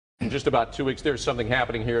just about 2 weeks, there's something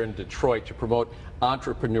happening here in Detroit to promote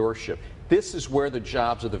entrepreneurship. This is where the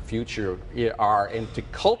jobs of the future are, and to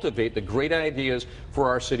cultivate the great ideas for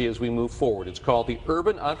our city as we move forward. It's called the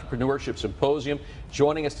Urban Entrepreneurship Symposium.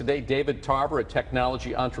 Joining us today, David Tarver, a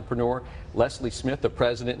technology entrepreneur, Leslie Smith, the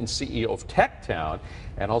president and CEO of TechTown,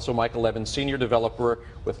 and also Michael Evans, senior developer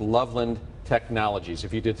with Loveland Technologies.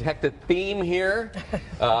 If you detect a theme here,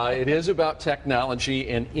 it is about technology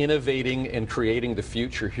and innovating and creating the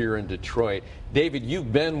future here in Detroit. David,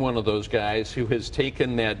 you've been one of those guys who has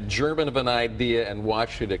taken that germ of an idea and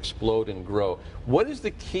watched it explode and grow. What is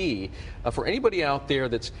the key for anybody out there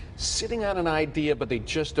that's sitting on an idea but they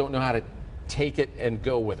just don't know how to take it and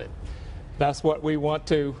go with it? That's what we want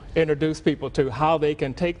to introduce people to, how they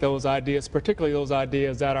can take those ideas, particularly those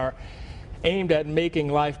ideas that are aimed at making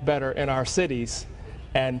life better in our cities,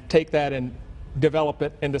 and take that and develop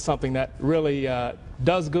it into something that really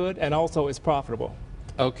does good and also is profitable.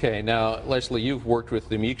 Okay, now Leslie, you've worked with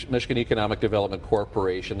the Michigan Economic Development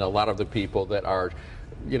Corporation, a lot of the people that are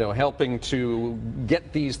helping to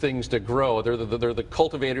get these things to grow. They're the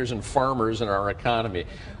cultivators and farmers in our economy.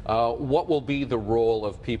 What will be the role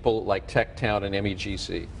of people like TechTown and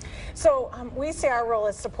MEGC? So we see our role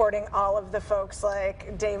as supporting all of the folks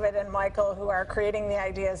like David and Michael who are creating the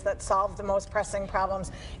ideas that solve the most pressing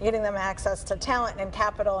problems, getting them access to talent and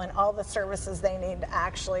capital and all the services they need to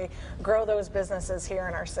actually grow those businesses here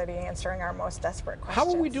in our city, answering our most desperate questions. How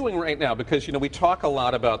are we doing right now? Because we talk a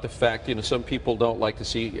lot about the fact some people don't like to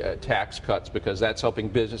see tax cuts because that's helping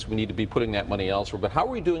business. We need to be putting that money elsewhere. But how are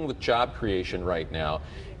we doing with job creation right now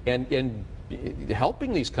and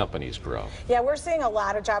helping these companies grow? Yeah, we're seeing a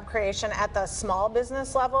lot of job creation at the small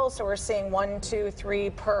business level. So we're seeing 1, 2, 3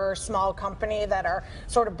 per small company that are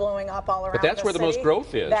sort of blowing up all around. But that's where the most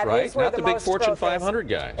growth is, right? Not the big Fortune 500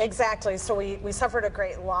 guys. Exactly. So we suffered a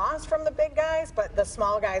great loss from the big guys, but the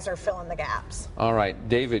small guys are filling the gaps. All right,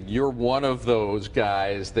 David, you're one of those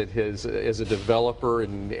guys that is a developer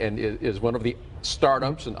and is one of the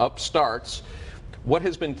startups and upstarts. What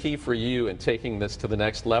has been key for you in taking this to the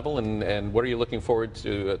next level, and what are you looking forward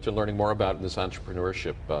to learning more about in this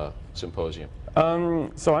entrepreneurship symposium?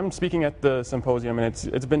 So I'm speaking at the symposium, and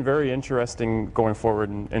it's been very interesting going forward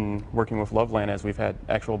and working with Loveland as we've had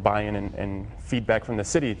actual buy-in and feedback from the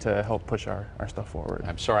city to help push our stuff forward.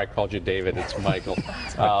 I'm sorry I called you David. It's Michael.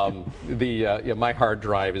 My hard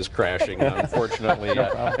drive is crashing, unfortunately.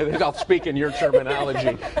 I'll speak in your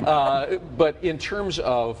terminology. But in terms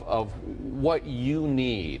of what you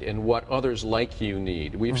need and what others like you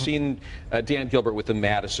need, we've seen Dan Gilbert with the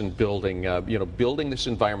Madison building, building this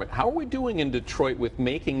environment. How are we doing in Detroit with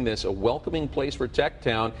making this a welcoming place for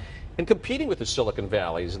TechTown and competing with the Silicon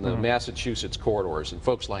Valleys and the Massachusetts corridors and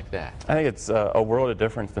folks like that? I think it's a world of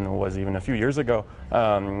difference than it was even a few years ago.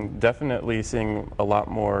 Definitely seeing a lot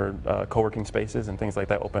more co-working spaces and things like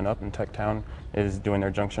that open up, and TechTown is doing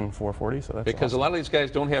their Junction 440. So that's because awesome. A lot of these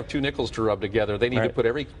guys don't have 2 nickels to rub together. They need to put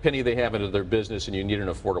every penny they have into their business, and you need an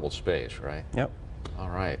affordable space, right? Yep. All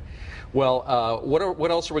right. Well,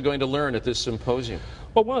 what else are we going to learn at this symposium?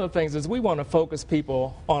 Well, one of the things is we want to focus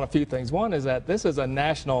people on a few things. One is that this is a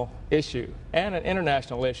national issue and an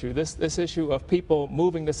international issue. This issue of people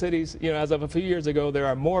moving to cities, as of a few years ago, there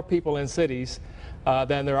are more people in cities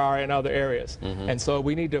than there are in other areas. And so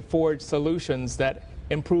we need to forge solutions that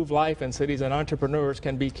improve life in cities, and entrepreneurs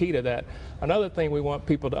can be key to that. Another thing we want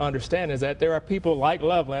people to understand is that there are people like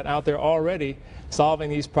Loveland out there already solving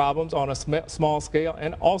these problems on a small scale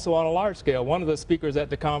and also on a large scale. One of the speakers at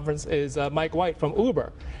the conference is Mike White from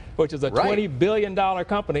Uber, which is a $20 billion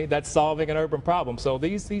company that's solving an urban problem. So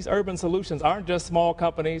these urban solutions aren't just small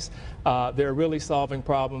companies. They're really solving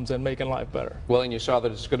problems and making life better. Well, and you saw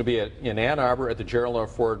that it's going to be in Ann Arbor at the Gerald R.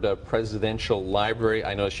 Ford Presidential Library.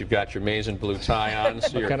 I noticed you've got your maize and blue tie on.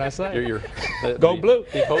 So what can I say? Go blue.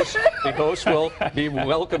 The host will be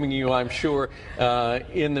welcoming you, I'm sure.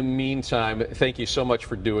 In the meantime, thank you so much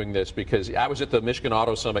for doing this, because I was at the Michigan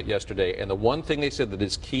Auto Summit yesterday, and the one thing they said that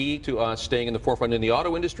is key to us staying in the forefront in the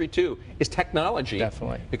auto industry too is technology.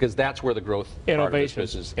 Definitely. Because that's where the growth part of this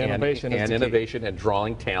business Innovation and innovation and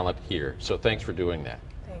drawing talent here. So thanks for doing that.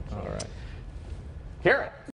 Thank you. All right. Karen.